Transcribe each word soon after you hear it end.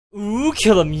Ooh,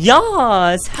 kill him,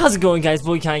 yaas! How's it going, guys?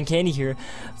 BulkyCottonCandy here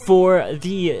for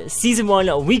the Season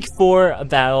 1, Week 4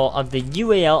 battle of the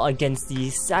UAL against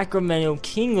the Sacramento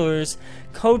Kinglers,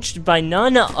 coached by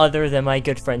none other than my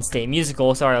good friend Stay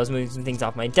Musical. Sorry, I was moving some things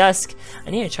off my desk. I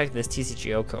need to check if this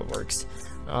TCGO code works,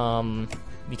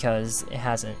 because it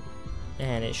hasn't,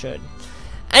 and it should.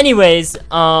 Anyways,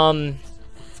 we're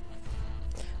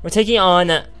taking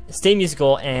on Stay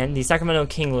Musical and the Sacramento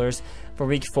Kinglers for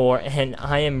Week 4, and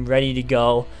I am ready to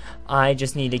go. I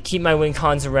just need to keep my win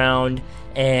cons around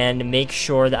and make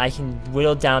sure that I can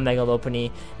whittle down Megalopony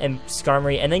and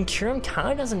Skarmory, and then Kyurem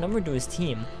kind of does a number to his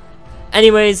team.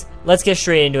 Anyways, let's get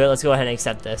straight into it. Let's go ahead and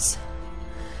accept this.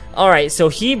 Alright, so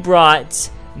he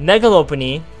brought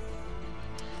Megalopony,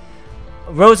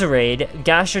 Roserade,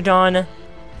 Gastrodon,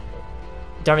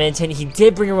 Darmanitan. He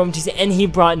did bring a Romatisse, and he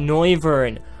brought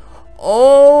Noivern.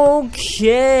 Okay.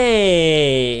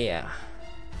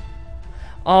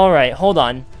 Alright, hold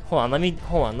on, let me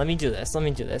do this,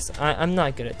 I'm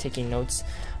not good at taking notes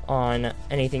on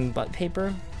anything but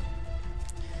paper.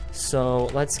 So,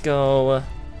 let's go.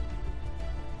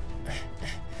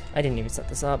 I didn't even set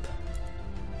this up.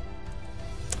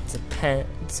 It's a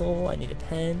pencil, I need a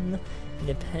pen,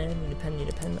 need a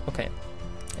pen. Okay,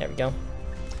 there we go.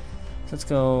 So let's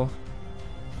go.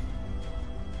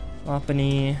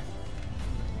 Lopunny.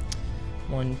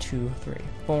 1, 2, 3,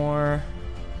 4.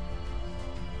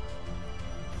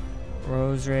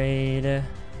 Roserade.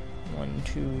 1,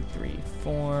 2, 3,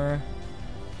 4.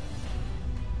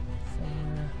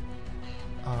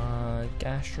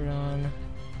 Gastrodon.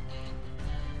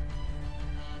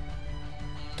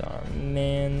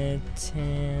 Darmanitan.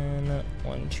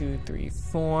 1, 2, 3,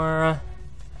 4.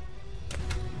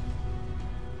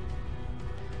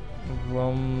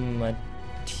 Romatisse.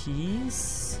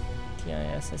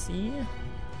 Tisse.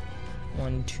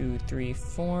 1, 2, 3,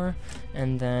 4,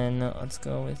 and then let's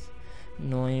go with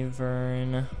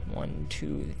Noivern. 1,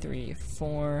 2, 3,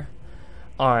 4.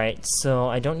 Alright, so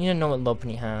I don't need to know what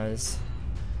Lopunny has.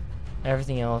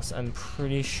 Everything else, I'm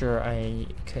pretty sure I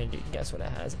could guess what it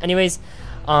has. Anyways,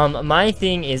 my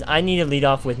thing is I need to lead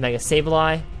off with Mega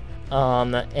Sableye,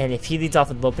 and if he leads off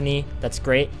with Lopunny, that's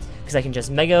great, because I can just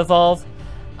Mega Evolve,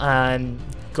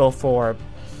 go for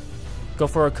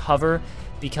a cover,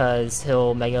 because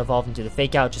he'll Mega Evolve into the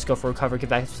Fake Out, just go for a cover, get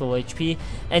back to full HP,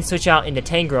 and switch out into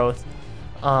Tangrowth.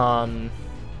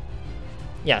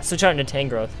 Yeah, switch out into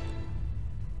Tangrowth.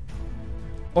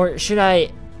 Or should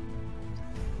I...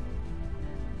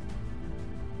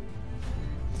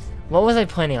 What was I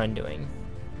planning on doing?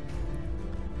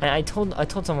 I told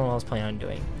someone what I was planning on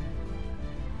doing.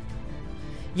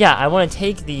 Yeah, I want to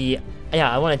take the... Yeah,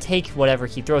 I want to take whatever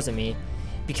he throws at me,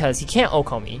 because he can't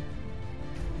OHKO me.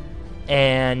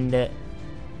 And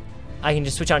I can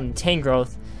just switch out into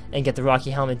Tangrowth and get the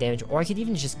Rocky Helmet damage, or I could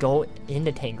even just go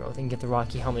into Tangrowth and get the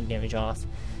Rocky Helmet damage off,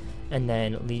 and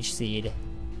then Leech Seed,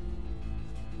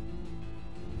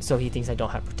 so he thinks I don't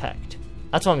have Protect.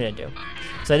 That's what I'm gonna do.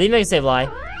 So I lead Mega Sableye.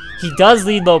 He does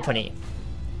lead Lopunny.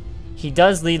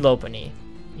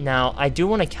 Now I do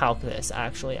want to calc this.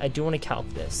 Actually, I do want to calc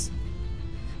this.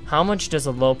 How much does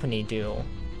a Lopunny do?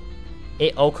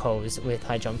 It OHKOs with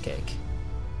High Jump Kick.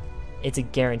 It's a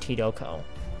guaranteed OHKO.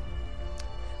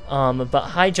 But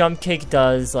High Jump Kick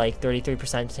does like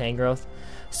 33% to Tangrowth.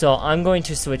 So I'm going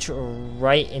to switch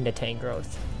right into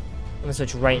Tangrowth.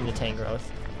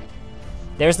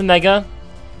 There's the Mega.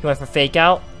 He went for Fake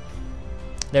Out.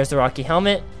 There's the Rocky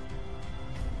Helmet.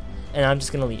 And I'm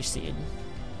just going to Leech Seed.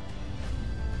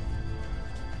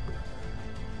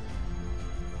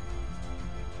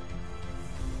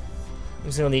 I'm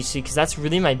just going to Leech Seed because that's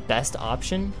really my best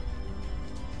option.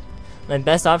 My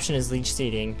best option is Leech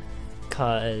Seeding,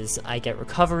 because I get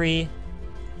recovery,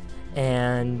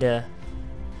 and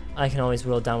I can always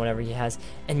whittle down whatever he has.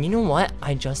 And you know what?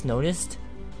 I just noticed?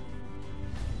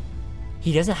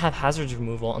 He doesn't have Hazard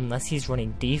Removal unless he's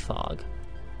running Defog.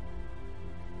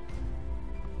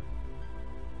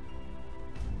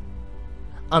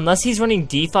 Unless he's running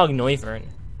Defog Noivern,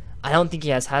 I don't think he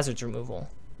has Hazard Removal.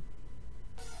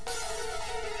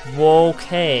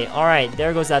 Okay, alright,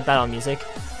 there goes that battle music.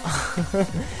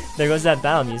 There goes that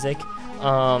battle music.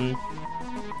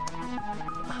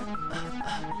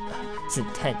 It's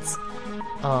intense.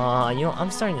 You know,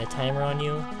 I'm starting the timer on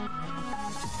you.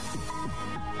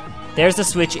 There's the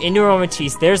switch into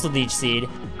Romatisse. There's the Leech Seed.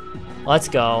 Let's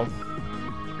go.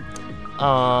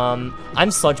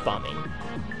 I'm Sludge Bombing,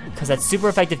 because that's super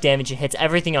effective damage. It hits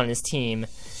everything on his team.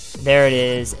 There it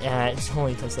is. It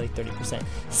only does like 30%.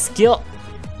 Skill.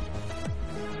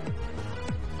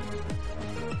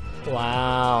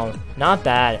 Wow, not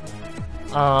bad.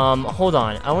 Hold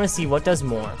on. I want to see what does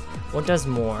more. What does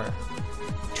more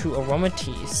to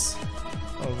Aromatisse?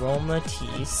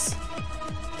 Aromatisse.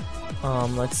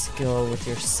 Let's go with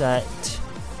your set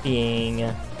being...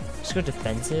 Just go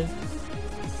defensive.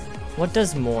 What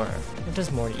does more? What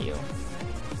does more to you?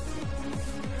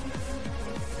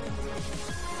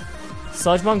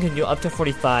 Sludge Bomb can do up to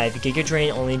 45. Giga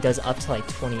Drain only does up to like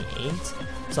 28.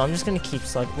 So I'm just gonna keep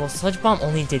Sludge... Well, Sludge Bomb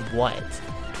only did what?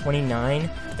 29?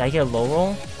 Did I get a low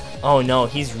roll? Oh no,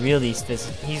 he's really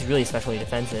specially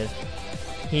defensive.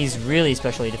 He's really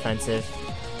specially defensive.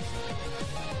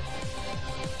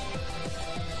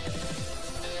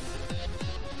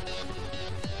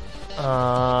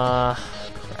 Crap.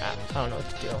 I don't know what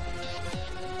to do.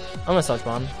 I'm gonna Sludge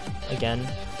Bomb again.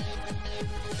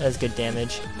 That is good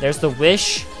damage. There's the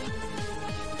Wish.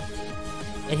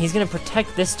 And he's gonna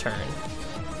protect this turn.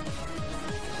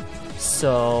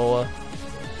 So...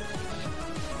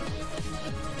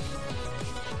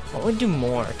 What would do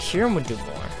more? Kyurem would do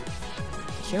more.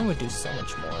 Kyurem would do so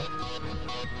much more.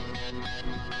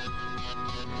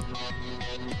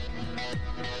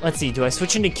 Let's see, do I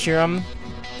switch into Kyurem?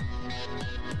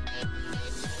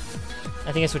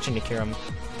 I think I switch into Kyurem.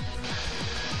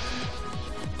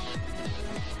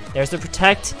 There's the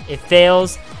Protect. It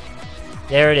fails.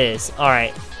 There it is.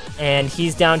 Alright. And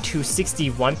he's down to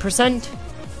 61%.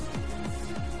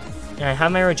 And I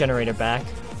have my Regenerator back.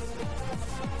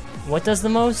 What does the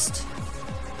most?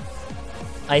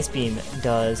 Ice Beam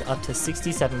does up to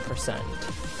 67%.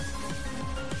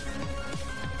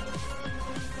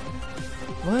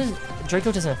 What is...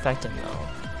 Draco doesn't affect him, though.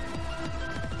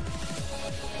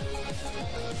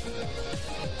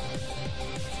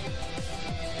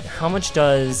 How much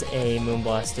does a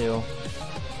Moonblast do?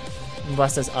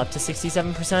 Moonblast does up to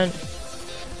 67%?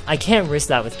 I can't risk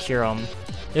that with Kyurem.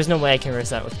 There's no way I can risk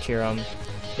that with Kyurem.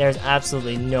 There's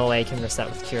absolutely no way I can risk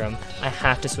that with Kyurem. I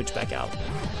have to switch back out.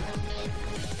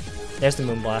 There's the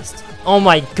Moonblast. Oh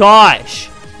my gosh!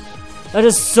 That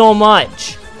is so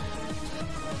much!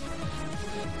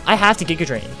 I have to Giga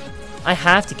Drain. I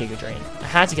have to Giga Drain. I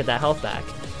have to get that health back.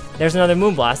 There's another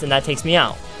Moonblast and that takes me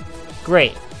out.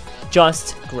 Great.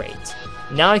 Just great.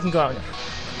 Now I can go out and...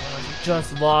 I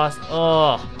just lost.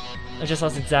 Oh! I just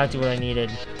lost exactly what I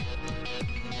needed.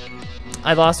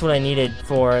 I lost what I needed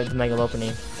for the Mega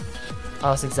Lopunny. I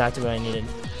lost exactly what I needed.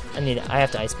 I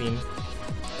have to Ice Beam.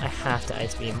 I have to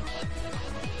Ice Beam.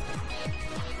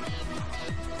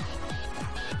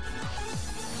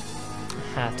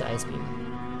 I have to Ice Beam.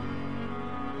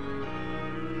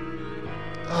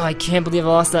 Oh, I can't believe I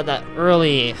lost that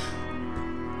early.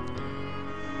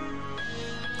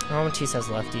 Aromatisse has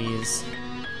lefties.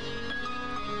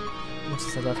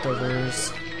 Aromatisse has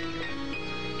leftovers.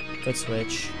 Good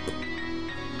switch.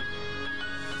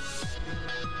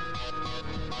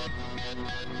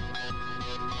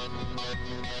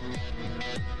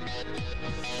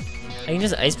 I can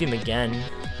just Ice Beam again.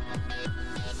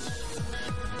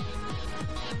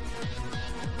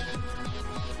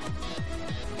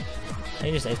 I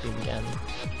can just Ice Beam again.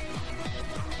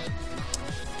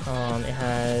 It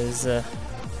has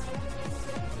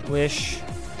Wish,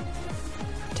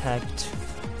 Protect,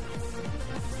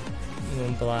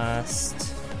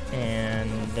 Moonblast, and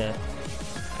I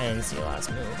didn't see the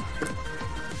last move.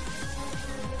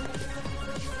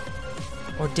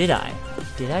 Or did I?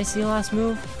 Did I see the last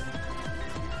move?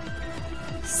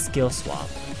 Skill Swap.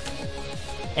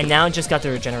 And now it just got the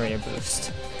Regenerator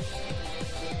boost.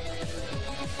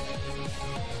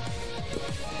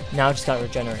 Now it just got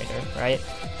Regenerator, right?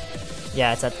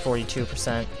 Yeah, it's at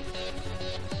 42%.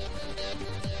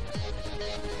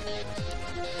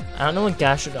 I don't know what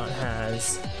Gastrodon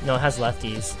has. No, it has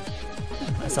lefties.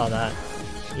 I saw that.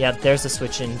 Yep, there's the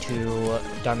switch into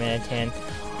Darmanitan.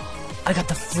 I got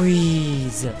the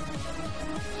freeze!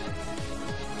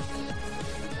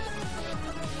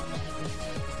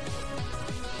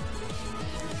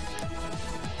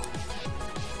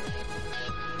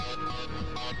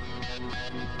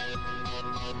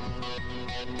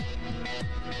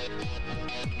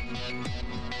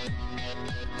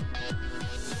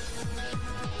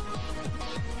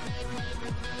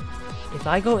 If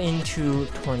I go into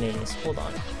Tornadus, hold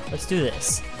on, let's do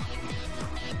this.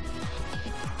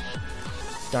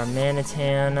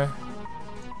 Darmanitan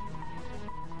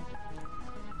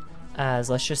as,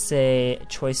 let's just say,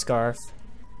 Choice Scarf.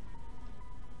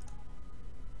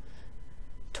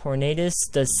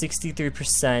 Tornadus does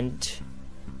 63%,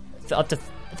 up to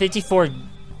 54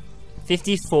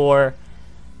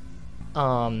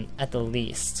 at the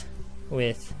least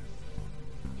with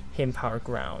Hidden Power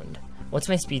Ground. What's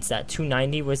my speed stat?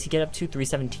 290? What does he get up to?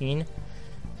 317?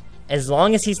 As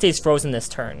long as he stays frozen this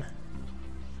turn.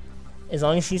 As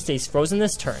long as he stays frozen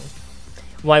this turn.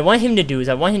 What I want him to do is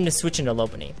I want him to switch into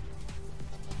Lopunny.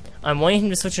 I'm wanting him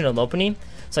to switch into Lopunny,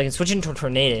 so I can switch into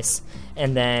Tornadus,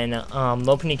 and then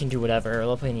Lopunny can do whatever.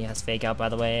 Lopunny has Fake Out, by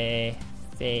the way.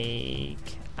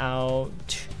 Fake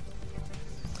Out.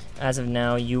 As of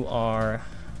now, you are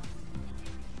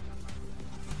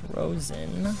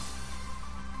frozen.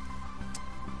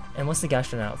 And what's the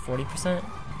Gastronaut? 40%?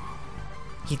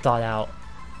 He thawed out.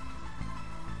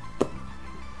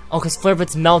 Oh, because Flare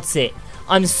Blitz melts it.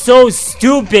 I'm so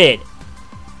stupid!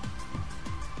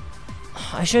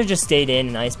 I should have just stayed in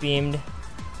and Ice Beamed.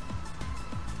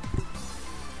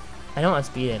 I don't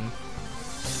outspeed him.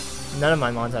 None of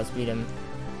my mons outspeed him.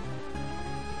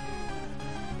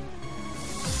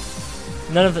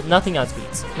 Nothing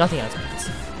outspeeds. Nothing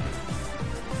outspeeds.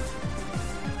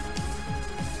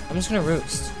 I'm just gonna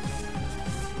Roost.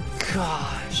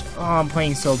 Gosh. Oh, I'm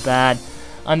playing so bad.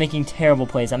 I'm making terrible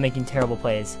plays. I'm making terrible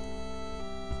plays.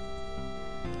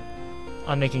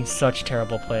 I'm making such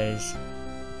terrible plays.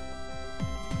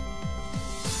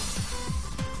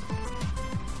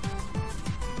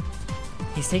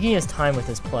 He's taking his time with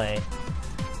his play.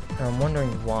 And I'm wondering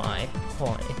why.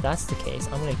 Hold on, if that's the case,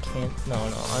 I'm gonna No,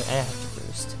 I have to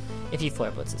Roost. If he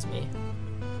Flare Blitzes me.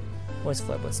 What does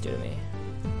Flare Blitz do to me?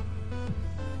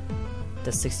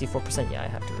 Does 64%? Yeah, I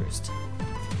have to Roost.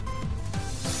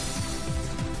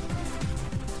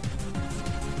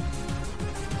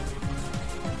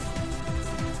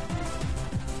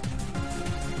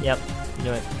 Yep,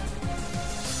 do it.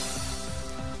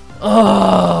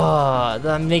 Oh,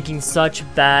 I'm making such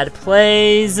bad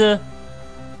plays. I'm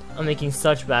making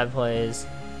such bad plays.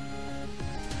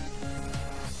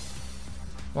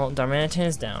 Well, Darmanitan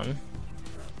is down.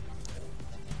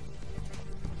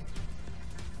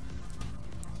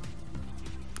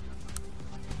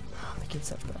 Oh, I'm making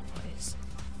such bad plays.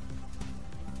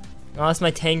 I lost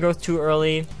my Tangrowth too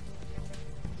early.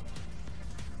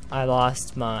 I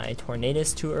lost my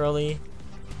Tornadus too early,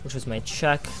 which was my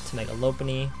check to Mega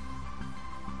Lopunny.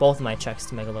 Both of my checks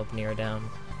to Mega Lopunny are down.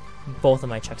 Both of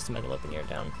my checks to Mega Lopunny are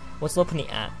down. What's Lopunny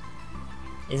at?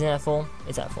 Isn't it at full?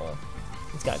 It's at full.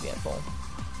 It's gotta be at full.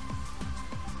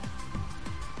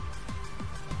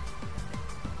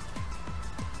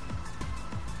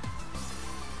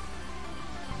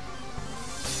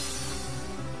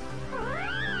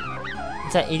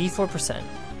 It's at 84%.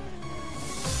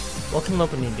 What can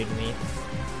Lopunny do to me?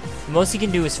 The most he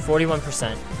can do is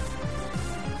 41%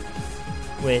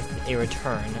 with a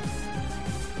return.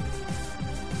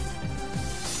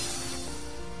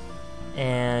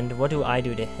 And what do I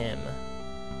do to him?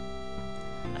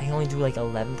 I can only do like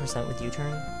 11% with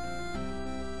U-turn.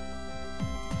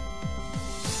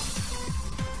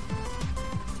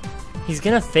 He's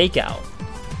gonna Fake Out.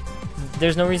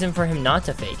 There's no reason for him not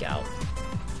to Fake Out.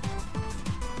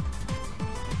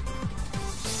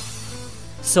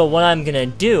 So what I'm gonna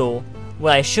do,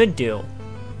 what I should do,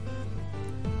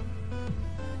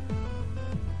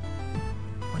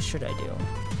 what should I do?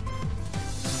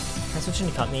 Can I switch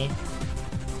into Cut Me?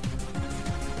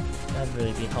 That'd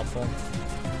really be helpful.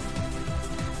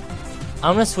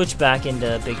 I'm gonna switch back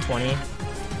into Big 20.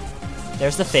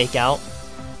 There's the Fake Out.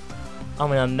 I'm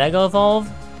gonna Mega Evolve,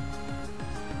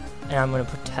 and I'm gonna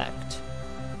Protect.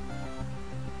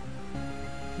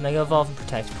 Mega Evolve and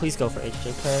Protect. Please go for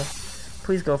HJK.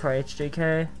 Please go for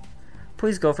HJK.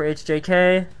 Please go for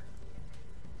HJK.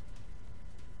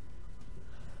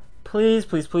 Please,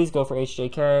 please, please go for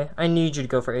HJK. I need you to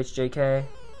go for HJK.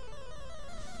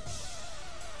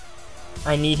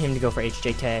 I need him to go for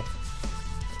HJK.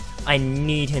 I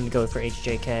need him to go for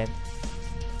HJK.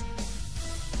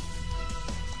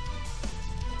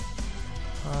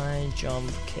 High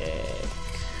jump kick.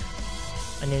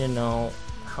 I need to know,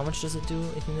 how much does it do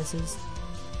if he misses?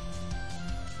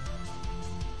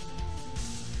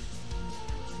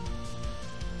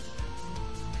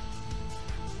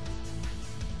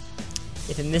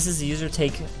 If it misses, the user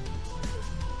take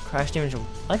crash damage of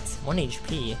what? 1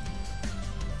 HP.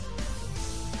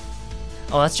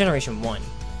 Oh, that's generation 1.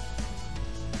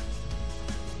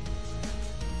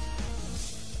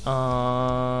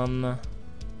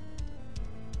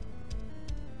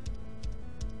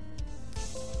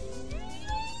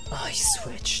 Oh, he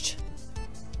switched.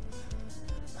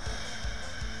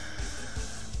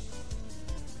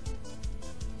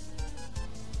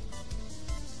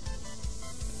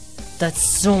 That's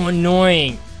so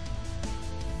annoying.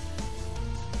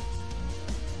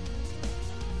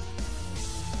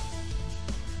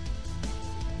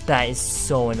 That is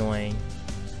so annoying.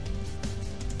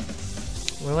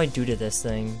 What do I do to this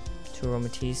thing? To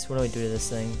Aromatisse? What do I do to this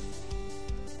thing?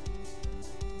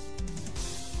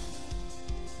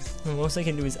 The most I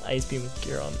can do is Ice Beam with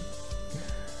Giron.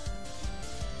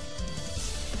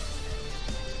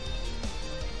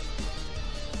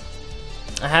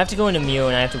 I have to go into Mew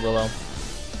and I have to Willow.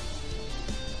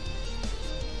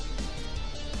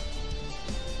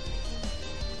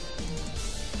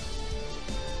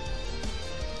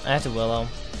 I have to Willow.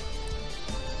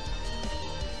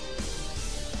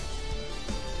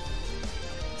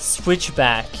 Switch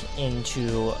back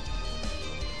into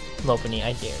Lopunny,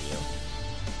 I dare you.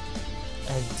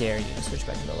 I dare you to switch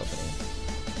back into Lopunny.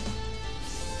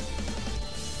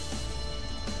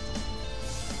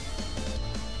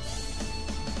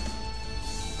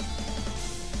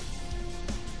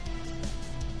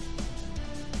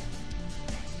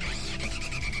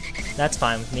 That's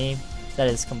fine with me. That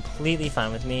is completely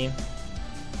fine with me.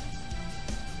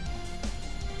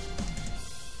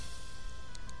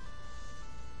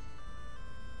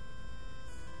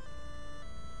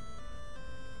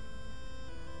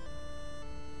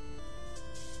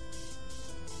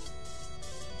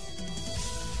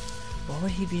 What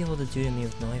would he be able to do to me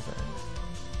with Noivern?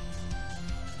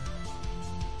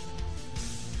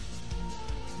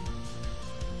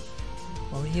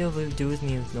 What would he be able to do with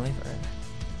me with Noivern?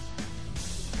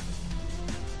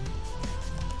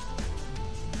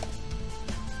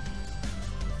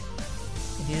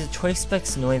 If he's a Choice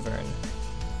Specs Noivern,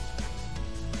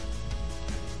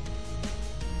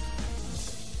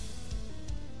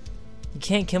 you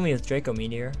can't kill me with Draco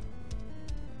Meteor.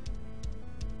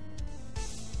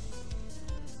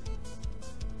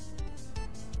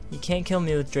 You can't kill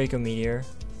me with Draco Meteor.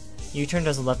 U-turn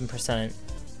does 11%.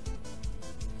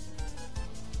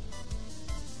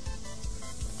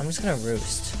 I'm just gonna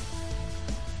Roost.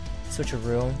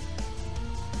 Switcheroo.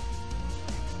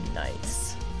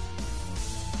 Nice.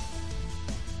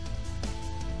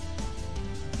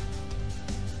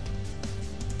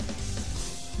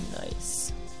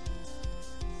 Nice.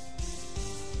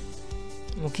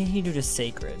 What can he do to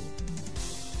Sacred?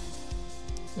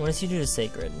 What does he do to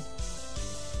Sacred?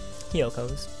 He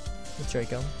Okos with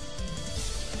Draco.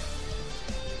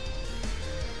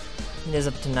 He does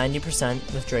up to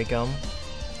 90% with Draco.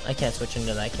 I can't switch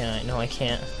into that, can I? No, I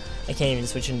can't. I can't even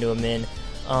switch into a Min.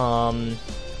 I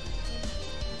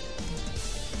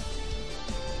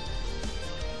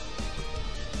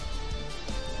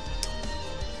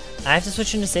have to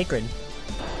switch into Sacred.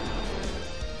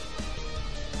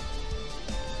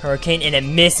 Hurricane, and it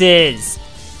misses!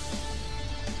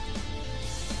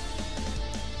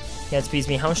 Yeah, it speeds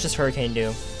me. How much does Hurricane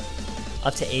do?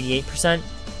 Up to 88%.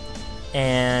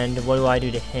 And what do I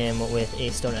do to him with a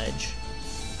Stone Edge?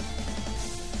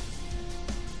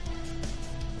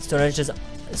 Stone Edge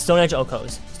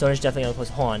Okos. Stone Edge definitely Okos.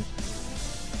 Hold on.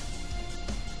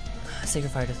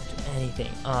 Sacred Fire doesn't do anything.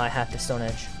 I have to Stone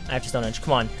Edge. I have to Stone Edge.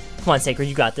 Come on. Come on, Sacred.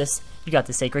 You got this. You got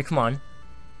this, Sacred. Come on.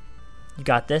 You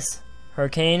got this.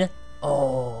 Hurricane.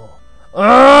 Oh.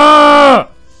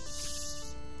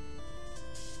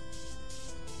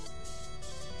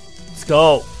 Let's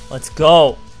go. Let's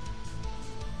go.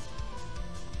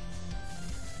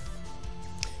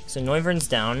 So Noivern's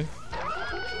down.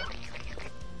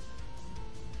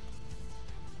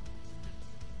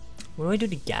 What do I do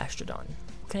to Gastrodon?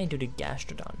 What can I do to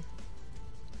Gastrodon?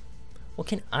 What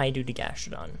can I do to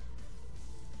Gastrodon?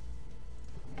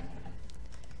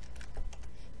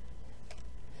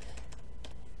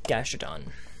 Gastrodon.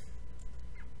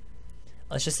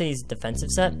 Let's just say he's defensive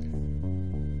set.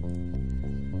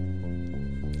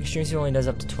 Extreme Speed only does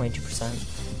up to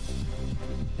 22%.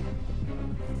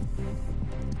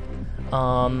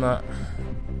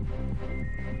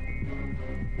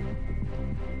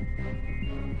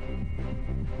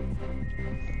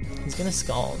 He's gonna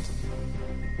Scald.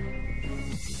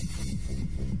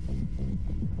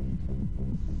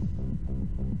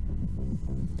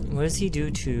 What does he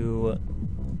do to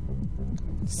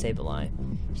Sableye?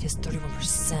 He has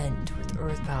 31% with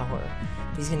Earth Power.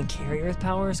 But he's gonna carry Earth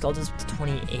Power? Scald does up to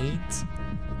 28?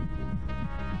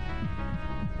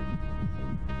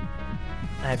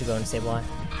 I have to go into Sableye.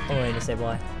 I'm going into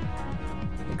Sableye.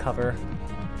 Recover.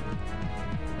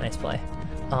 Nice play.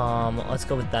 Let's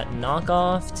go with that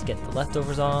knockoff to get the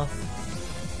leftovers off.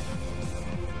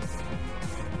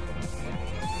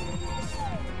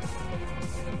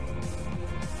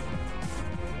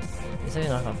 I guess I can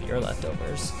knock off your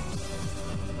leftovers.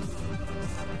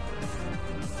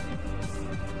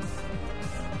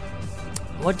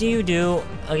 What do you do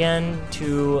again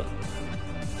to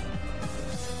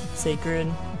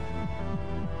Sacred?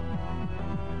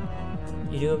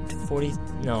 You do up to 40.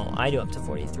 No, I do up to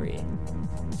 43.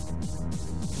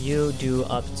 You do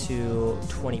up to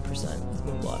 20% with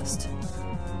Moonblast.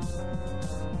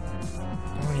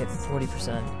 I'm already at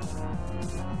 40%.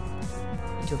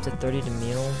 do up to 30 to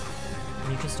meal.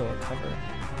 You can still recover.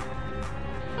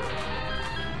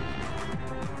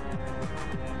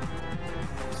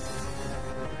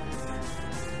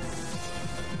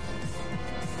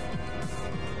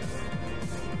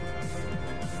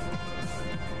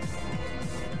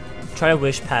 Try to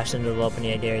wish passion to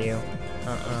Lopini, I dare you.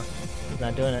 He's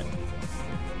not doing it.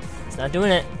 He's not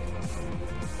doing it.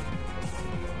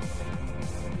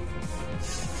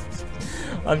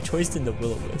 I'm choicing the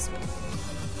Will-O-Wisp.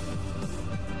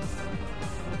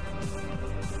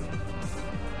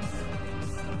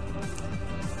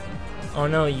 Oh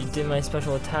no, you did my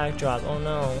special attack drop. Oh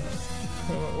no.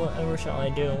 Whatever shall I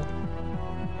do?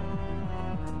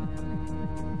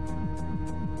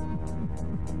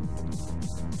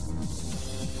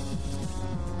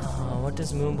 What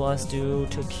does Moonblast do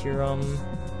to cure him?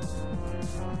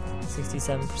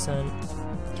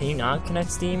 67%. Can you not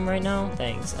connect Steam right now?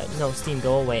 Thanks. No, Steam,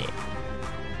 go away.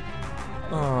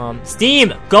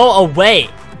 Steam, go away!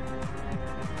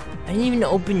 I didn't even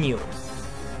open you.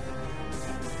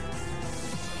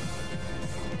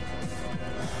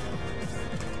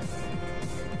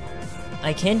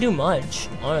 I can't do much,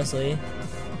 honestly.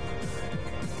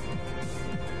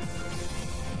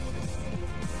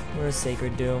 What does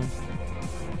Sacred do?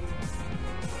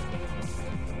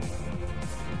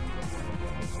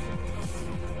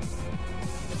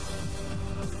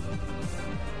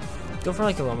 Go for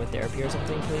like aromatherapy or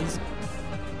something, please.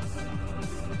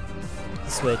 He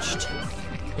switched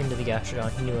into the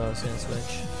Gastrodon. He knew I was gonna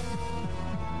switch.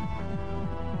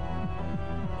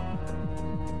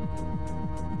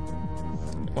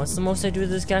 What's the most I do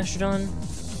with this Gastrodon?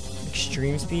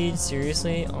 Extreme speed?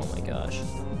 Seriously? Oh my gosh.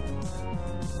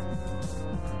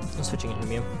 I'm switching into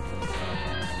Mew.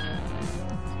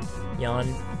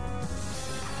 Yawn.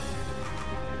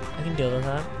 I can deal with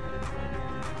that.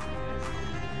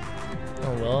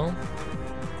 Oh well.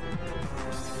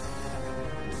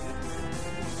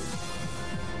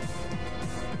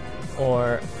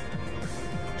 Or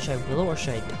should I Willow or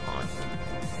should I Taunt?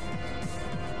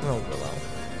 I'm gonna Willow.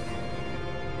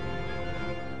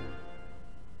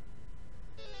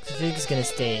 Vig's gonna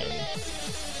stay in.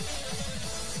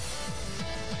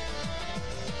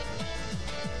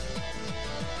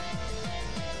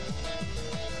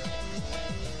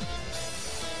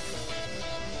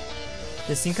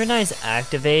 Does Synchronize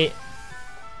activate?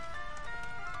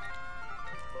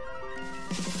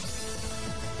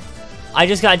 I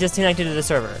just got disconnected to the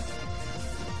server.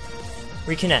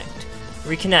 Reconnect.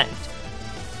 Reconnect.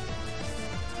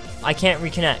 I can't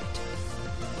reconnect.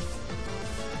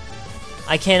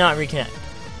 I cannot reconnect.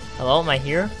 Hello, am I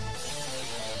here?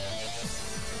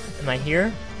 Am I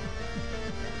here?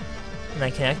 Am I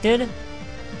connected?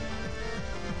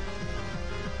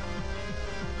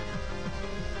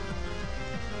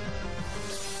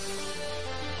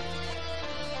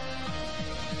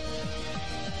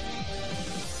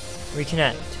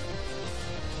 Reconnect.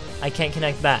 I can't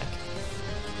connect back.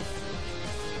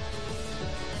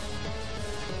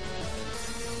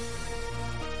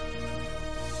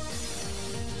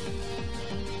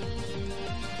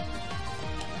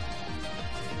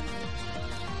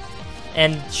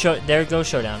 And there goes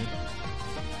Showdown.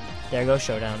 There goes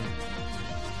Showdown.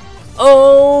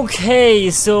 Okay,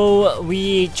 so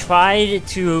we tried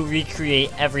to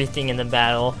recreate everything in the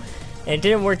battle, and it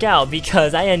didn't work out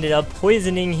because I ended up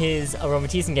poisoning his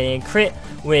Aromatisse and getting a crit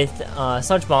with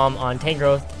Sludge Bomb on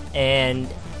Tangrowth, and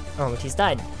Aromatisse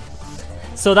died.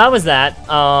 So that was that.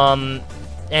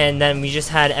 And then we just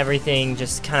had everything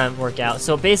just kind of work out.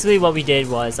 So basically what we did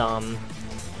was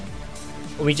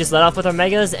we just let off with our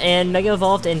Megas and Mega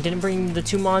Evolved and didn't bring the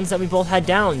two Mons that we both had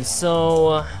down.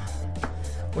 So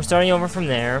we're starting over from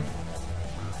there.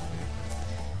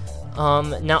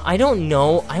 Now I don't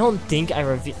know. I don't think I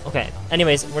revealed. Okay.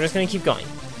 Anyways, we're just gonna keep going.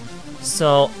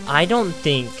 So I don't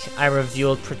think I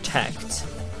revealed Protect.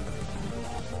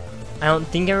 I don't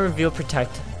think I revealed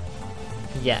Protect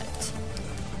yet.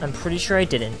 I'm pretty sure I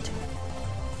didn't.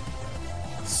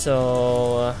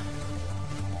 So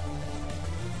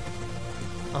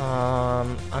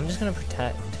I'm just gonna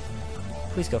Protect.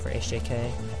 Please go for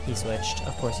HJK. He switched.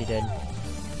 Of course he did.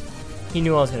 He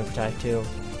knew I was gonna Protect too.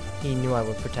 He knew I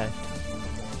would Protect.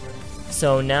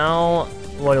 So now,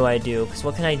 what do I do? Because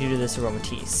what can I do to this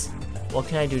Aromatisse? What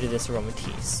can I do to this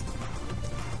Aromatisse?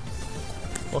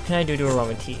 What can I do to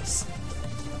Aromatisse?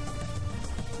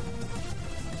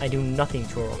 I do nothing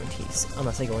to Aromatisse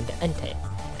unless I go into Entei.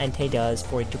 Entei does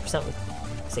 42% with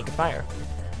Sacred Fire.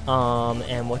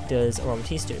 And what does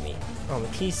Aromatisse do to me?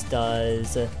 Aromatisse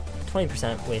does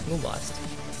 20% with Moonblast.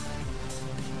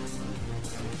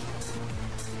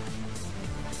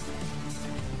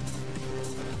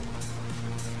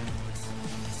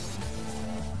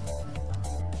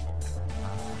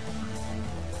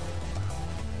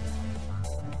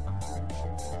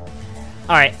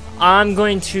 Alright, I'm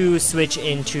going to switch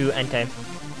into Entei.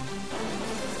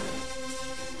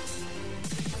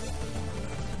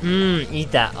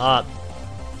 Eat that up.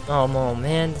 Oh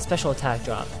man, the special attack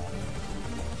drop.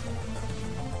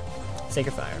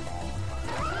 Sacred Fire.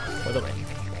 For the win.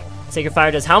 Sacred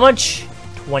Fire does how much?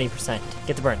 20%.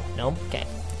 Get the burn. No? Okay.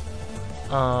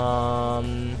 How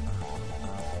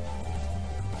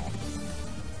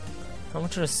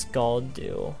much would a Scald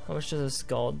do? How much does a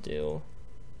Scald do?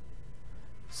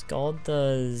 Scald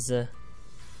does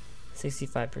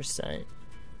 65%.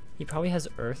 He probably has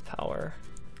Earth Power.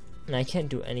 And I can't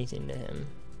do anything to him.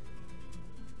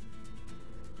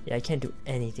 Yeah, I can't do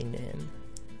anything to him.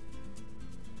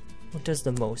 What does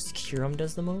the most? Kyurem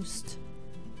does the most?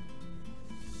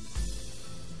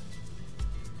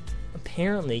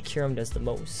 Apparently, Kyurem does the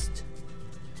most.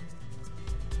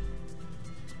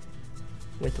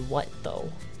 With what, though?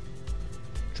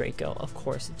 Draco. Of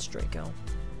course it's Draco.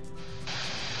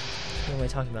 What am I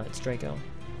talking about? It's Draco.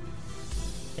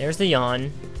 There's the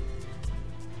yawn.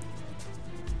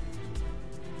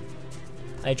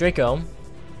 Alright, Draco.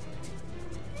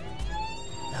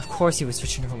 Of course he was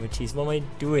switching to Romatis. What am I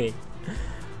doing?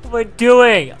 What am I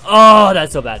doing? Oh,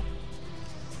 that's so bad.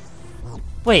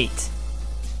 Wait.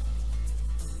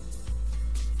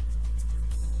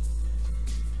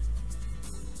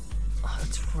 Oh,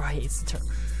 that's right. It's the turn.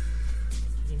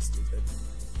 I'm stupid.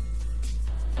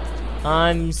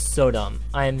 I'm so dumb.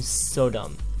 I am so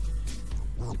dumb.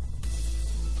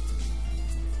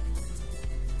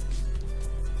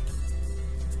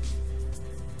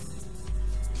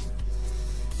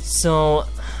 So,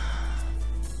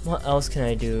 what else can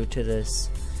I do to this?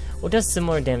 What does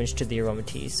similar damage to the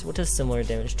Aromatisse? What does similar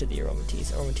damage to the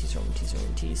Aromatisse?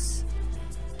 Aromatisse.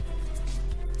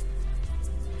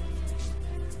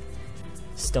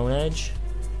 Stone Edge?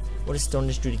 What does Stone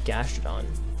Edge do to Gastrodon?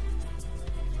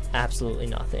 Absolutely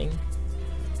nothing.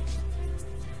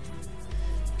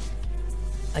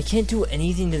 I can't do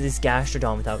anything to this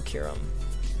Gastrodon without Kyurem.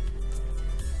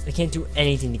 I can't do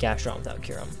anything to Gastrodon without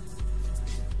Kyurem.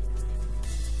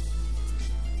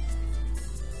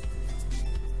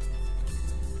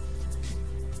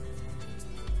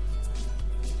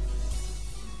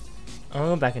 I'm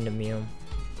gonna go back into Mew.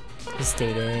 He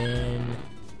stayed in.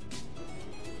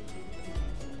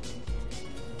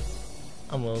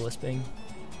 I'm Will-O-Wisping.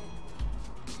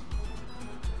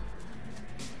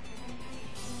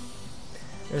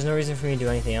 There's no reason for me to do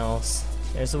anything else.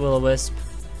 There's the Will-O-Wisp.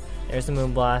 There's the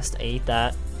Moonblast. I ate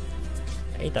that.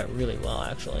 I ate that really well,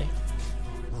 actually.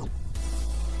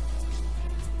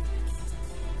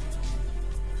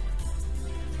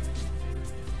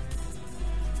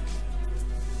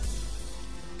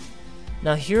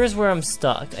 Now here's where I'm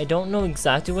stuck. I don't know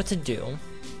exactly what to do.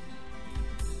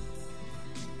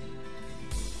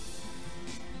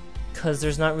 Because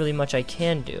there's not really much I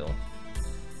can do.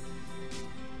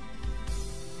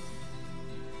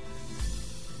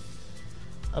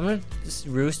 I'm gonna just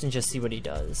roost and just see what he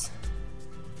does.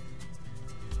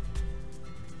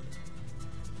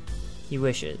 He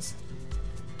wishes.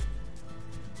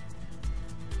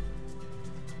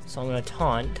 So I'm gonna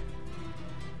taunt.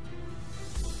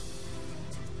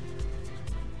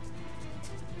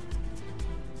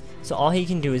 So all he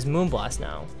can do is Moonblast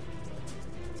now.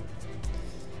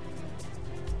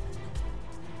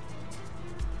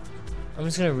 I'm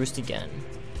just gonna roost again.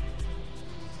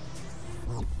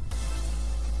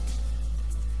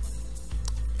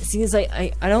 See, as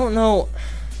I don't know.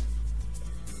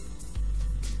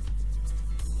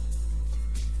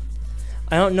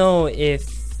 I don't know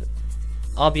if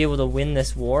I'll be able to win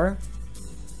this war.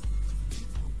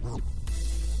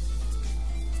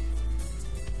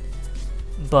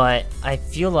 But I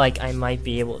feel like I might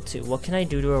be able to. What can I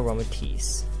do to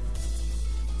Aromatisse?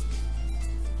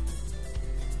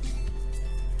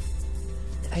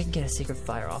 If I can get a Sacred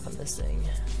Fire off on this thing.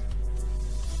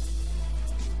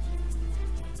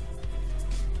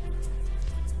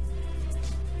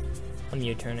 I'm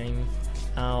U-turning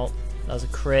out. That was a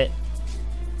crit.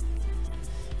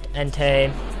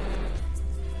 Entei.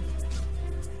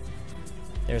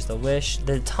 There's the Wish.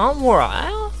 The taunt wore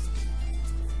off?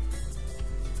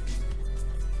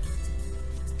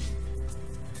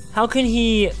 How can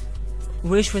he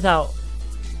wish without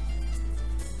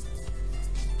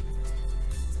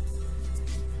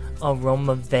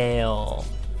Aroma Veil?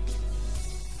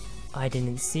 I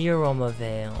didn't see Aroma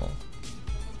Veil.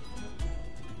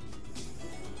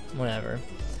 Whatever.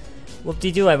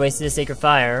 Whoop-de-doo, I wasted a Sacred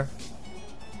Fire.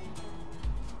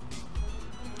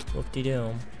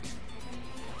 Whoop-de-doo.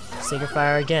 Sacred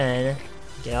Fire again.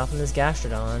 Get off on this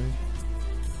Gastrodon.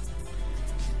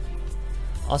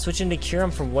 I'll switch into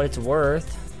Kyurem for what it's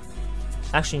worth.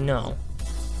 Actually, no.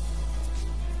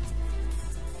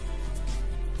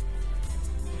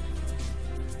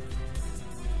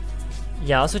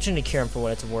 Yeah, I'll switch into Kieran for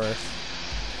what it's worth.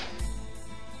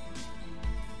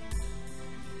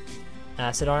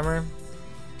 Acid armor.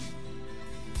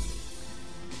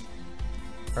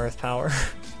 Earth power.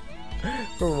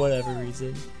 For whatever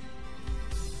reason.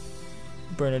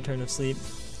 Burn a turn of sleep.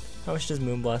 How much does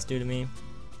Moonblast do to me?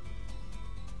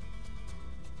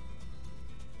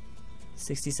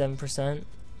 67%?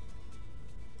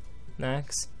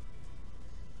 Max?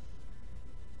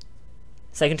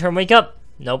 Second turn, wake up!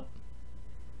 Nope.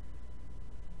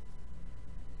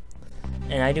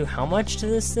 And I do how much to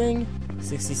this thing?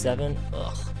 67?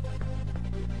 Ugh.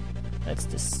 That's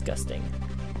disgusting.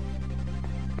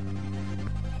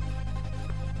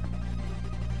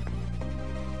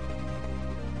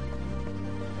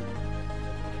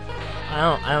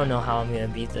 I don't know how I'm gonna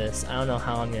beat this. I don't know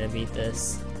how I'm gonna beat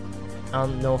this. I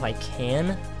don't know if I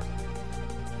can.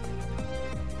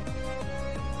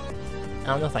 I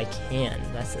don't know if I can.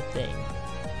 That's the thing.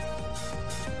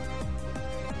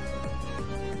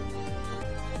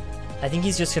 I think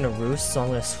he's just gonna roost, so I'm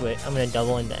gonna switch. I'm gonna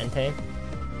double into Entei.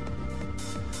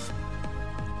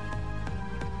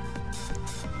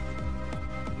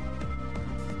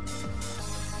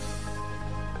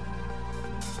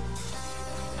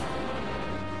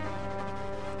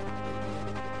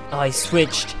 Oh, I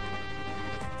switched.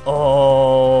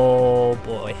 Oh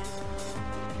boy.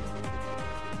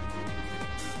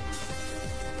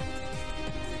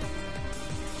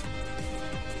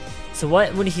 So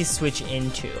what would he switch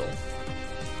into?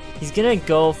 He's gonna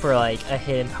go for like a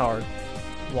hidden powered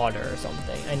water or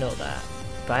something. I know that.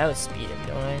 But I outspeed him,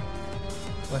 don't I?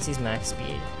 Unless he's max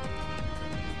speed.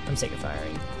 I'm sick of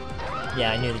firing.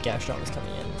 Yeah, I knew the Gastron was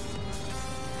coming in.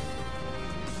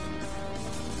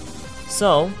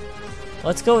 So,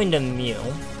 let's go into Mew.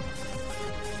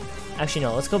 Actually,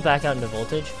 no, let's go back out into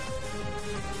Voltage.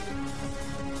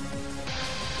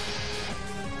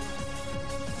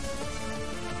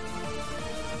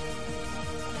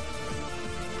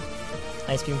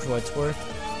 Ice Beam for what it's worth.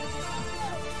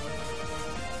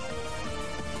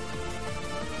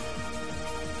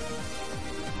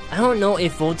 I don't know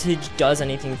if Voltage does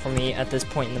anything for me at this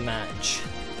point in the match.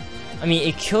 I mean,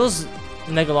 it kills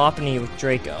Megalopony with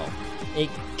Draco. It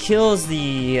kills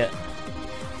the...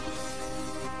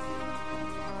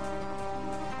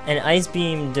 And Ice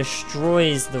Beam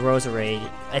destroys the Roserade.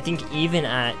 I think even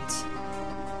at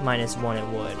 -1 it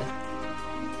would.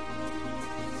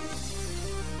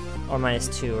 Or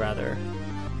 -2 rather.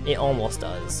 It almost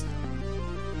does.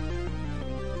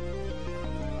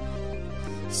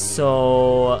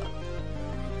 So...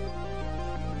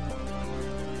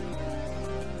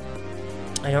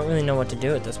 I don't really know what to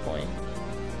do at this point.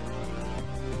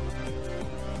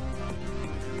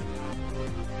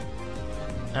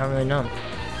 I don't really know.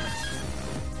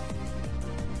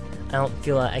 I don't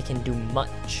feel like I can do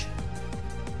much.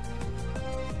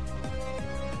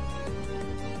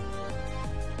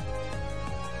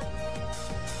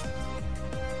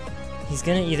 He's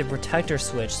gonna either protect or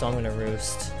switch, so I'm gonna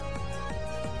roost.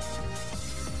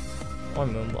 Or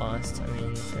Moonblast. I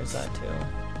mean, there's that too.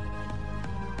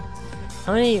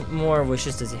 How many more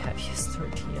wishes does he have? He has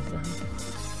 13 of them.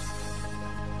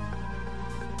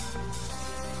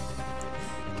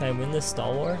 Can I win this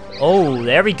Stall War? Oh,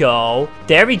 there we go.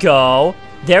 There we go.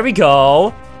 There we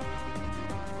go.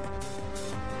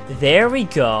 There we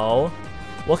go.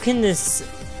 What can this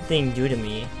thing do to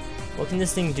me? What can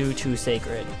this thing do to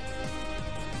Sacred?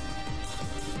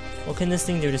 What can this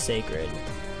thing do to Sacred?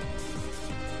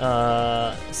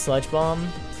 Sludge Bomb?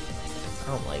 I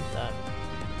don't like that.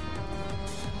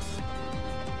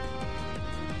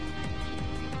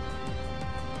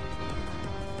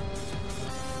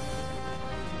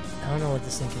 I don't know what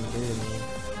this thing can do to me.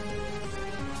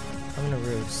 I'm gonna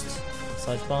roost.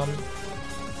 Sludge Bomb.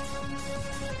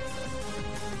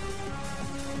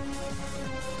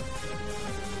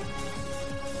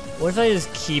 What if I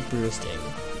just keep roosting?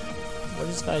 What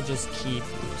if I just keep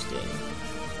roosting?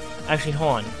 Actually,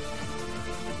 hold on.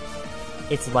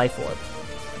 It's Life Orb.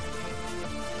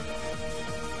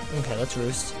 Okay, let's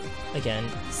roost. Again,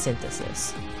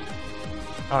 Synthesis.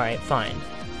 Alright, fine.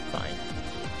 Fine.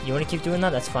 You want to keep doing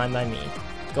that? That's fine by me.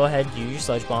 Go ahead, use your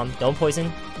Sludge Bomb. Don't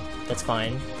poison. That's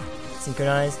fine.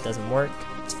 Synchronize. Doesn't work.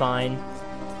 It's fine.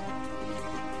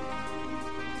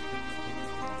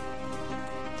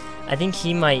 I think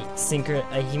he might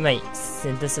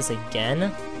Synthesis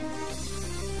again.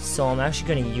 So I'm actually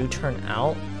going to U-turn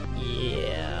out.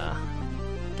 Yeah.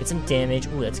 Get some damage.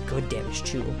 Ooh, that's good damage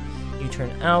too. U-turn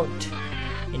out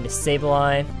into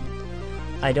Sableye.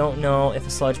 I don't know if a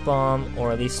Sludge Bomb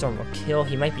or a Leaf Storm will kill.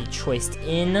 He might be choiced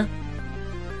in.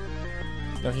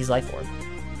 No, he's Life Orb.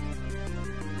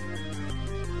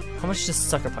 How much does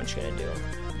Sucker Punch gonna do?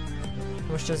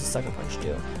 How much does a Sucker Punch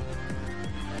do?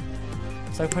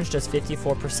 Sucker Punch does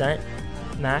 54%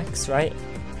 max, right?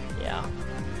 Yeah.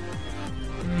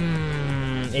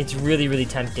 It's really, really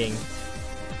tempting.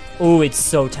 Oh, it's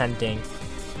so tempting.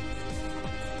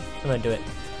 I'm gonna do it.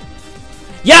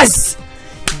 Yes!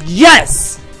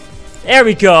 Yes! There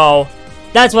we go.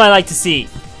 That's what I like to see.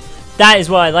 That is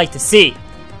what I like to see.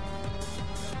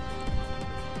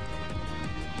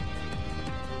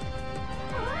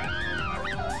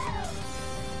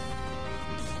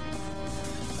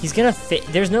 He's gonna fit.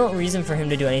 There's no reason for him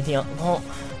to do anything else. Well,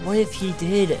 what if he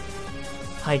did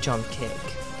high jump kick?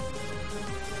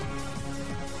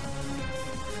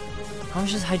 How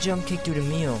much does high jump kick do to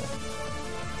Mew?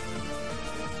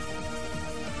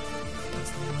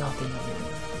 Does nothing to me.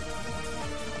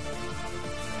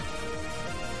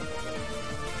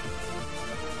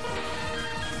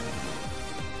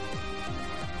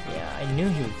 Yeah, I knew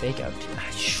he would fake out too. I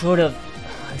should have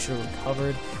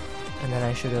recovered, and then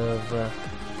I should have.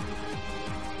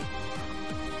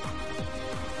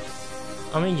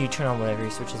 I'm gonna U-turn on whatever he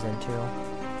switches into.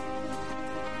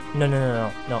 No,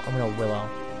 I'm gonna Willow.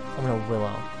 I'm gonna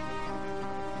Willow.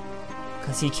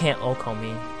 Cause he can't Oko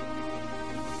me.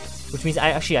 Which means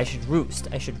I should roost.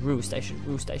 I should roost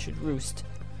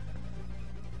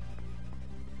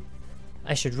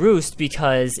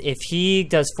because if he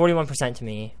does 41% to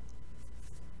me.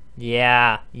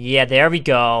 Yeah, there we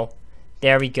go.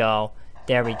 There we go.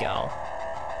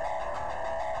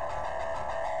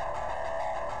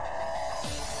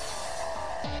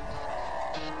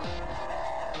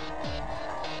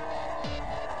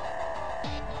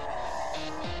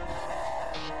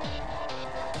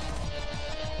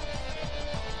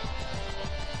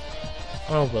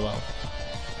 Oh, Willow. I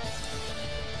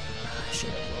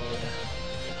should have willowed.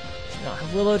 Should not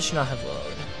have willowed, should not have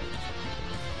willowed.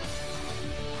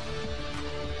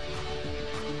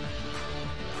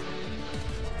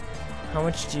 How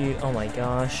much do you... Oh my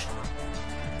gosh.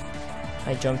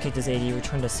 I jump kicked his 80,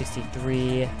 return to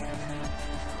 63.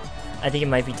 I think it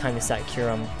might be time to sack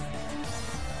Kyurem.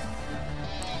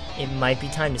 It might be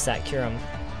time to sack Kyurem.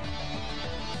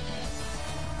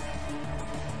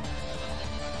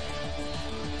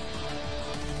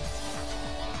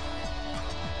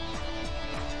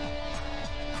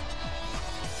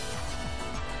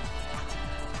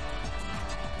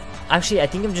 Actually, I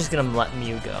think I'm just gonna let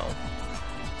Mew go.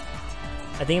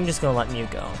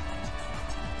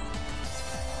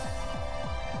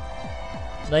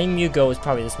 Letting Mew go is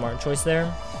probably the smart choice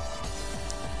there.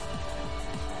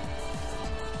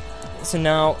 So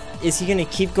now, is he gonna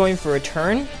keep going for a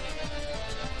return?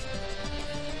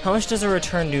 How much does a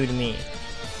return do to me?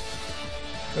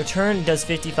 Return does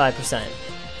 55%.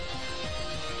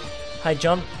 High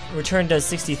jump, return does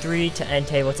 63 to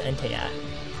Entei. What's Entei at?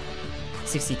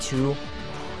 62.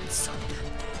 It's so tempting.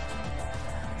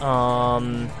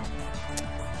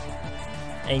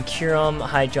 And Kyurem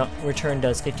high jump return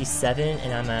does 57,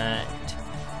 and I'm at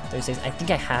 36. I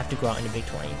think I have to go out into Big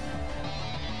 20.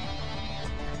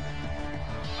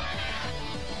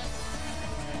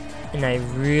 And I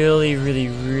really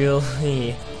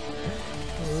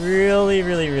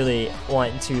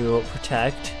want to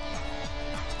protect.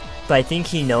 But I think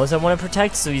he knows I want to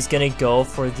protect, so he's gonna go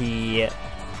for the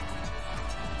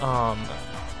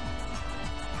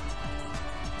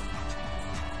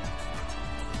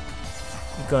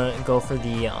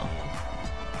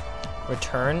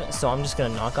return, so I'm just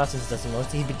gonna knock off since it does the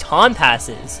most. He baton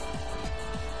passes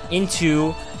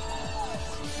into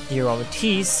the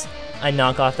Aromatisse. I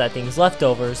knock off that thing's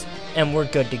leftovers, and we're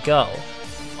good to go,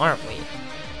 aren't we?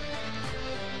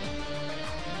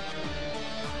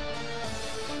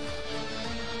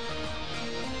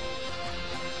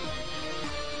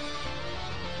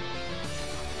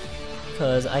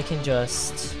 Because I can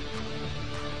just...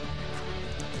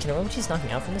 Can Aromatisse knock me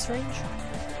out from this range?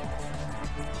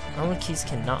 Aromatisse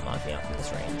cannot knock me out from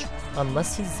this range.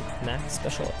 Unless he's max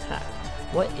special attack.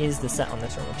 What is the set on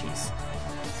this Aromatisse?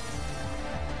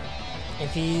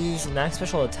 If he's max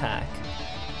special attack,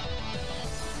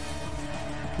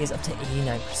 he's up to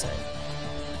 89%.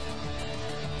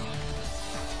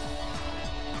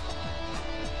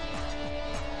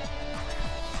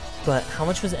 But how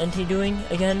much was Entei doing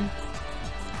again?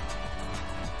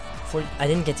 I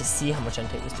didn't get to see how much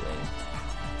Entei was doing.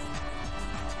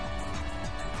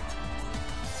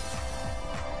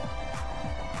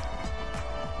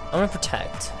 I'm gonna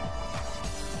protect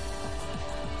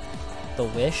the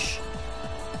Wish.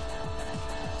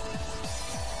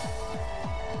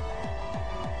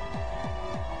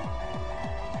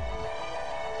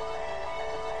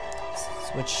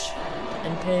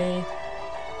 Andente.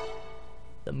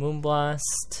 The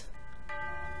Moonblast.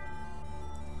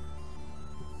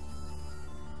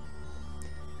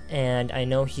 And I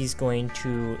know he's going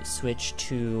to switch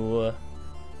to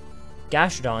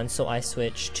Gastrodon, so I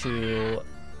switch to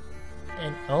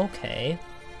an okay.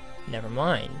 Never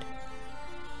mind.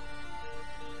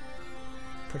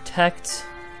 Protect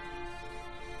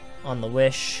on the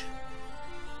Wish.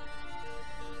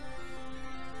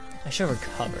 I should have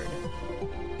recovered.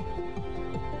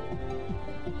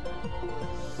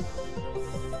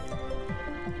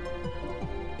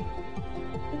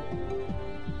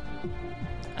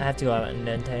 I have to go out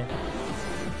Andente.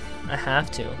 I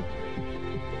have to.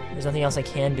 There's nothing else I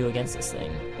can do against this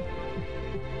thing.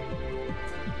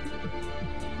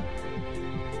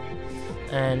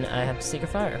 And I have to Sacred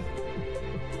Fire.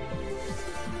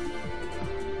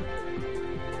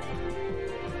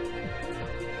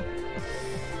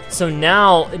 So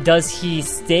now, does he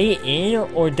stay in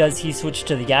or does he switch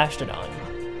to the Gastrodon?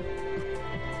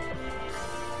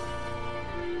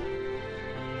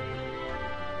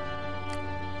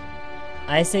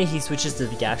 I say he switches to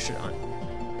the Gastrodon.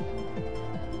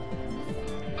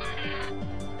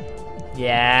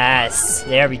 Yes!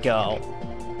 There we go.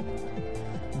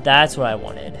 That's what I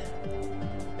wanted.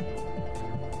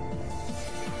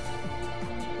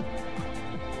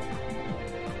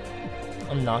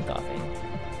 I'm knockoffing.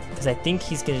 Because I think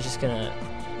he's just gonna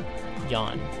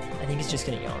yawn. I think he's just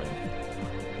gonna yawn.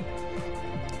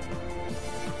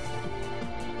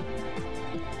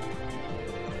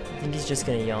 I think he's just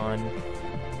gonna yawn.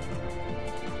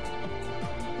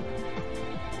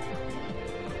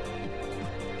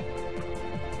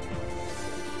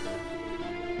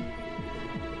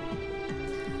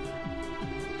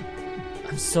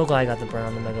 I'm so glad I got the burn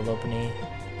on the Mega Lopunny.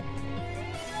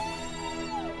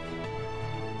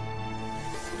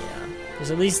 Yeah,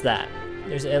 there's at least that.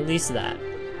 There's at least that.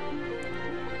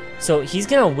 So he's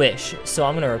gonna Wish, so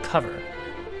I'm gonna recover,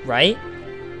 right?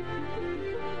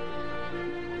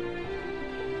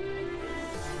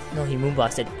 No, he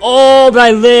Moonblasted. Oh, but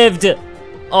I lived!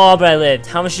 Oh, but I lived.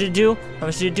 How much did it do? How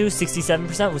much did it do?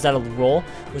 67%? Was that a roll?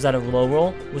 Was that a low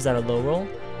roll? Was that a low roll?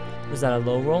 Was that a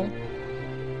low roll?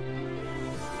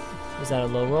 Was that a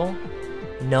low roll?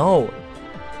 No.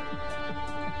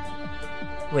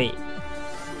 Wait.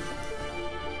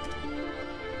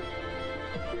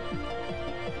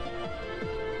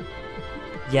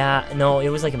 Yeah, no, it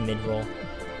was like a mid-roll.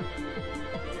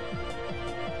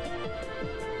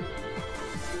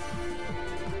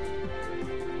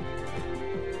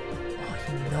 Oh,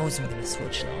 he knows I'm gonna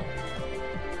switch though.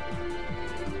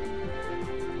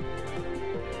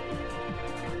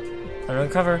 I'm gonna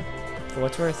recover, for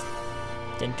what's worth.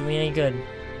 Didn't do me any good.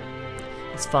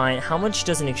 It's fine. How much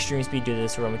does an extreme speed do to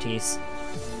this Aromatisse?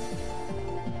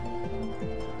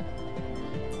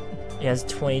 It has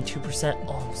 22%.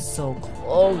 Oh, I'm so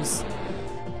close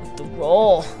with the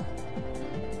roll.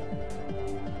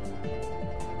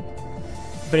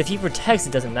 But if he protects,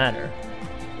 it doesn't matter.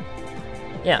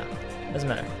 Yeah, doesn't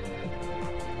matter.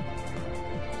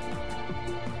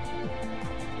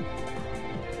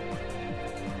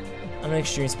 I'm an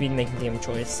extreme speed and making the game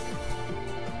choice.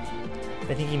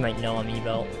 I think he might know I'm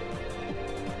E-Belt.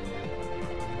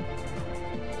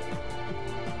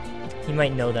 He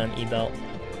might know that I'm E-Belt.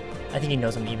 I think he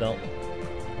knows I'm E-Belt.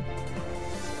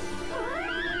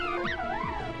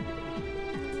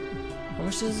 How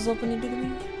much does this Lopunny do to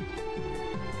me?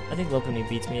 I think Lopunny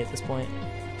beats me at this point.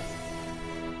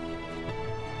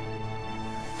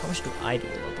 How much do I do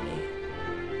to Lopunny?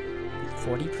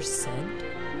 40%?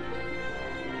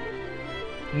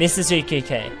 Misses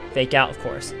JKK. Fake out, of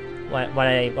course. Why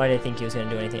did I think he was going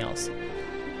to do anything else?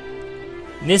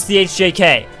 Miss the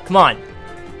HJK. Come on.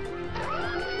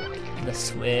 The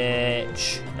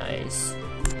switch. Nice.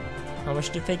 How much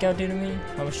did fake out do to me?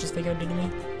 How much does fake out do to me?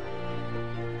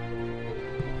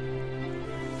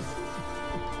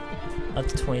 Up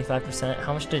to 25%.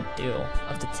 How much did it do?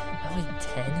 Up to 10? Only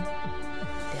 10?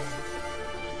 Damn.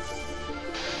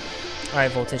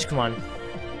 Alright, Voltage, come on.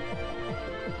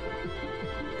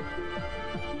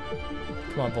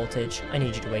 Come on, Voltage. I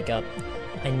need you to wake up.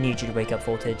 I need you to wake up,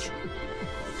 Voltage.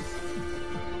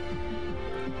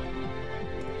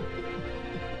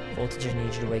 Voltage, I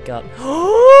need you to wake up.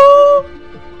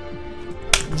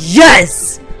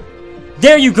 Yes!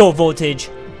 There you go, Voltage!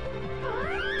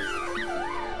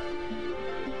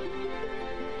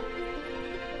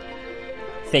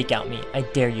 Fake out me. I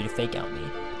dare you to fake out me.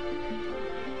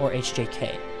 Or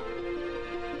HJK.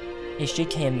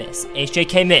 HJK and miss.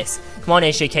 HJK miss. Come on,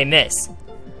 HJK miss.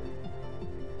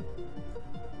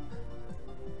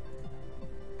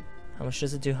 How much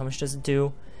does it do? How much does it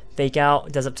do? Fake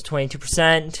out does up to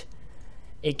 22%.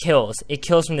 It kills. It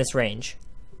kills from this range.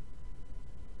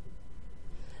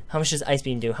 How much does Ice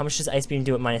Beam do? How much does Ice Beam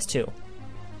do at -2?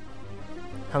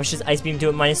 How much does Ice Beam do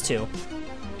at -2?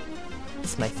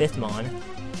 This is my 5th Mon.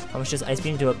 How much does Ice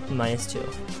Beam do at -2?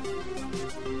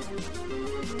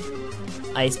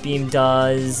 Ice Beam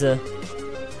does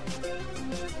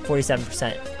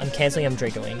 47%. I'm canceling, I'm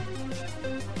Dracoing.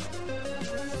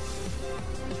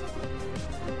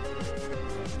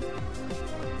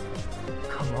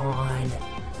 Come on.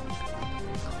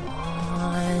 Come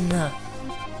on.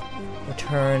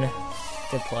 Return.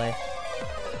 Good play.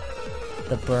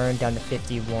 The burn down to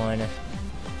 51.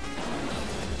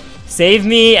 Save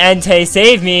me, Entei,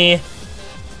 save me!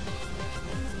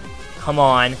 Come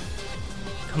on.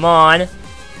 Come on.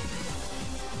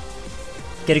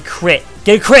 Get a crit.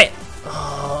 Get a crit!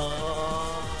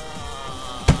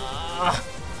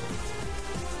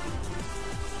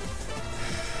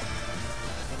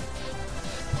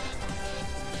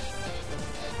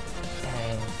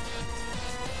 Dang.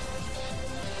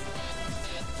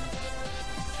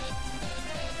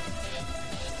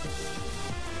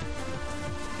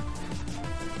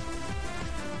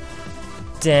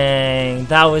 Dang,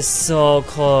 that was so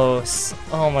close.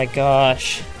 Oh my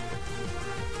gosh.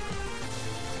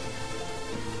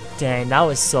 Dang, that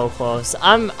was so close.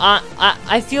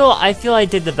 I feel I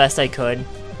did the best I could.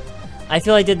 I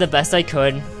feel I did the best I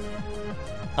could.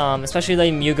 Especially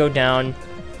letting Mew go down.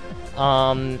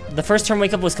 The first turn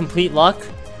wake up was complete luck.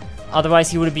 Otherwise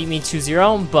he would have beat me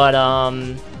 2-0, but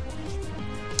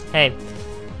hey.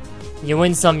 You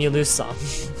win some, you lose some.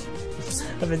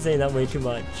 I've been saying that way too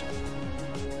much.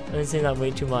 I've been saying that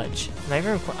way too much.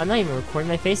 I'm not even recording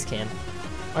my face cam.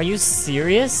 Are you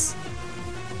serious?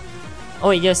 Oh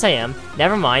wait, yes I am.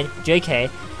 Never mind. JK.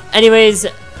 Anyways,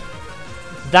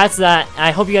 that's that.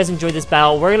 I hope you guys enjoyed this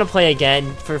battle. We're gonna play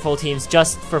again for full teams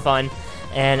just for fun.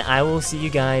 And I will see you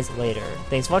guys later.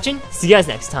 Thanks for watching. See you guys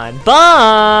next time.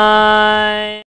 Bye!